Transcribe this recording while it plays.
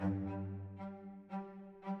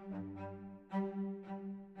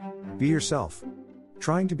Be yourself.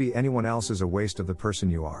 Trying to be anyone else is a waste of the person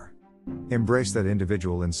you are. Embrace that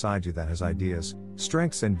individual inside you that has ideas,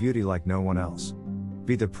 strengths and beauty like no one else.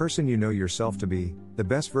 Be the person you know yourself to be, the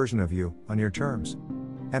best version of you, on your terms.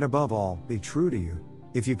 And above all, be true to you.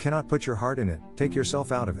 If you cannot put your heart in it, take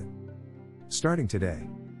yourself out of it. Starting today.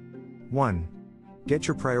 1. Get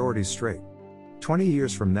your priorities straight. 20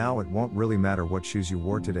 years from now it won't really matter what shoes you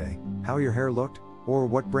wore today, how your hair looked, or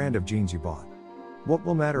what brand of jeans you bought. What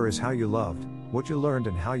will matter is how you loved, what you learned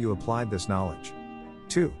and how you applied this knowledge.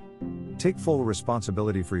 2. Take full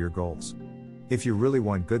responsibility for your goals. If you really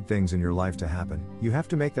want good things in your life to happen, you have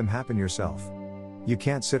to make them happen yourself. You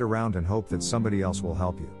can't sit around and hope that somebody else will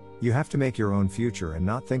help you. You have to make your own future and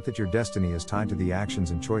not think that your destiny is tied to the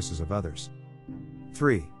actions and choices of others.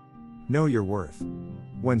 3. Know your worth.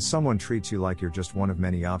 When someone treats you like you're just one of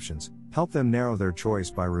many options, help them narrow their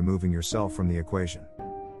choice by removing yourself from the equation.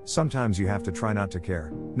 Sometimes you have to try not to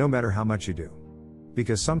care, no matter how much you do.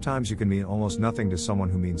 Because sometimes you can mean almost nothing to someone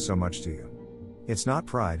who means so much to you. It's not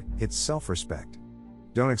pride, it's self-respect.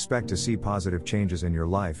 Don't expect to see positive changes in your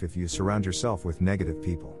life if you surround yourself with negative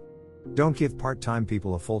people. Don't give part-time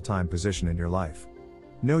people a full-time position in your life.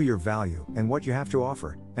 Know your value and what you have to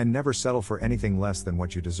offer, and never settle for anything less than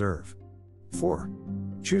what you deserve. 4.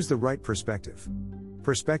 Choose the right perspective.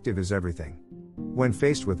 Perspective is everything. When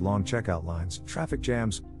faced with long checkout lines, traffic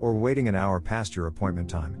jams, or waiting an hour past your appointment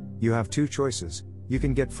time, you have two choices. You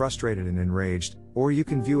can get frustrated and enraged, or you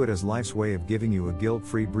can view it as life's way of giving you a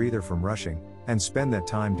guilt-free breather from rushing, and spend that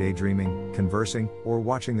time daydreaming, conversing, or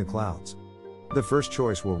watching the clouds. The first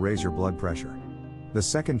choice will raise your blood pressure. The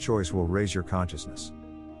second choice will raise your consciousness.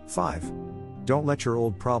 5. Don't let your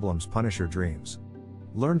old problems punish your dreams.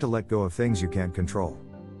 Learn to let go of things you can't control.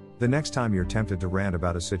 The next time you're tempted to rant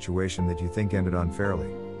about a situation that you think ended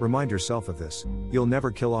unfairly, remind yourself of this: you'll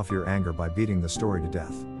never kill off your anger by beating the story to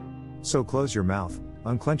death. So close your mouth,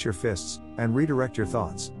 unclench your fists, and redirect your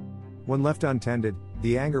thoughts. When left untended,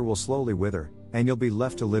 the anger will slowly wither, and you'll be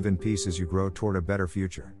left to live in peace as you grow toward a better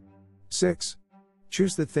future. 6.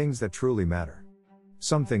 Choose the things that truly matter.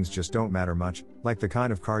 Some things just don't matter much, like the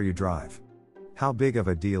kind of car you drive. How big of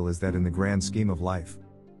a deal is that in the grand scheme of life?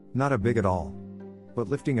 Not a big at all. But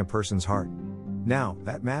lifting a person's heart? Now,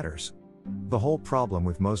 that matters. The whole problem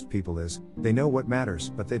with most people is, they know what matters,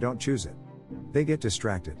 but they don't choose it. They get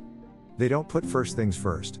distracted. They don't put first things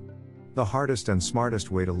first. The hardest and smartest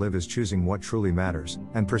way to live is choosing what truly matters,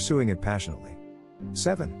 and pursuing it passionately.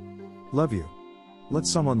 7. Love you. Let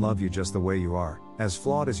someone love you just the way you are, as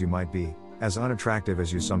flawed as you might be, as unattractive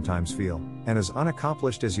as you sometimes feel, and as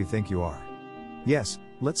unaccomplished as you think you are. Yes,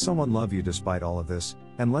 let someone love you despite all of this,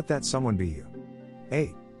 and let that someone be you.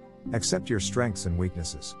 8. Accept your strengths and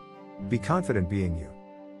weaknesses. Be confident being you.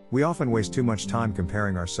 We often waste too much time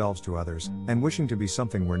comparing ourselves to others, and wishing to be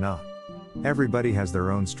something we're not. Everybody has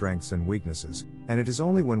their own strengths and weaknesses, and it is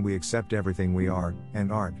only when we accept everything we are,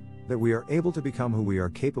 and aren't, that we are able to become who we are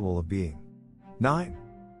capable of being. 9.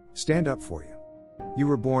 Stand up for you. You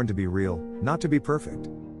were born to be real, not to be perfect.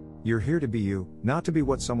 You're here to be you, not to be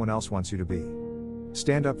what someone else wants you to be.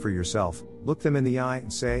 Stand up for yourself, look them in the eye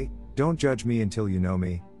and say, "Don't judge me until you know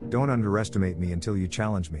me, don't underestimate me until you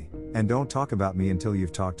challenge me, and don't talk about me until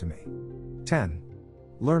you've talked to me." 10.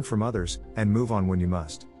 Learn from others, and move on when you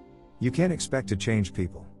must. You can't expect to change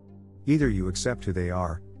people. Either you accept who they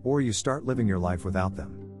are, or you start living your life without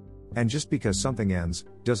them. And just because something ends,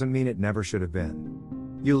 doesn't mean it never should have been.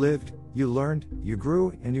 You lived, you learned, you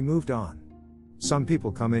grew, and you moved on. Some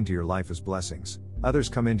people come into your life as blessings, others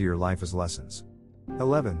come into your life as lessons.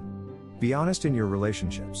 11. Be honest in your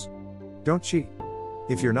relationships. Don't cheat.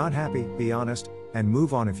 If you're not happy, be honest, and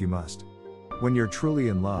move on if you must. When you're truly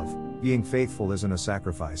in love, being faithful isn't a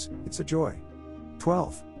sacrifice, it's a joy.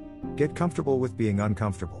 12. Get comfortable with being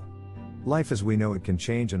uncomfortable. Life as we know it can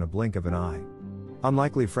change in a blink of an eye.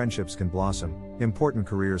 Unlikely friendships can blossom, important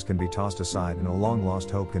careers can be tossed aside, and a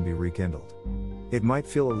long-lost hope can be rekindled. It might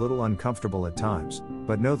feel a little uncomfortable at times,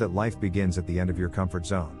 but know that life begins at the end of your comfort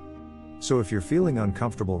zone. So if you're feeling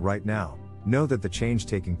uncomfortable right now, know that the change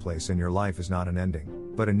taking place in your life is not an ending,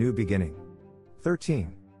 but a new beginning.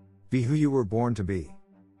 13. Be who you were born to be.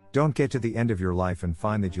 Don't get to the end of your life and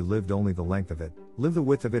find that you lived only the length of it, live the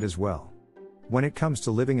width of it as well. When it comes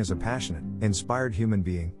to living as a passionate, inspired human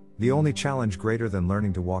being, the only challenge greater than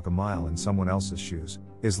learning to walk a mile in someone else's shoes,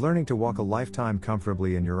 is learning to walk a lifetime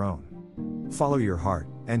comfortably in your own. Follow your heart,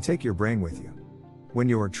 and take your brain with you. When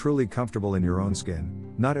you are truly comfortable in your own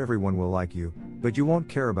skin, not everyone will like you, but you won't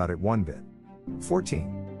care about it one bit.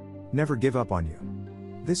 14. Never give up on you.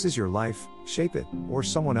 This is your life, shape it, or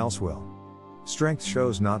someone else will. Strength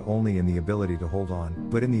shows not only in the ability to hold on,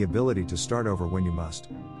 but in the ability to start over when you must.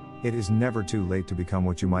 It is never too late to become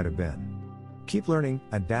what you might have been. Keep learning,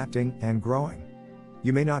 adapting, and growing.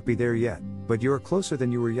 You may not be there yet, but you are closer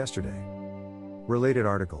than you were yesterday. Related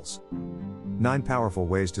articles. 9 Powerful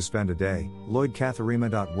Ways to Spend a Day,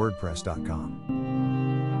 lloydkatharima.wordpress.com.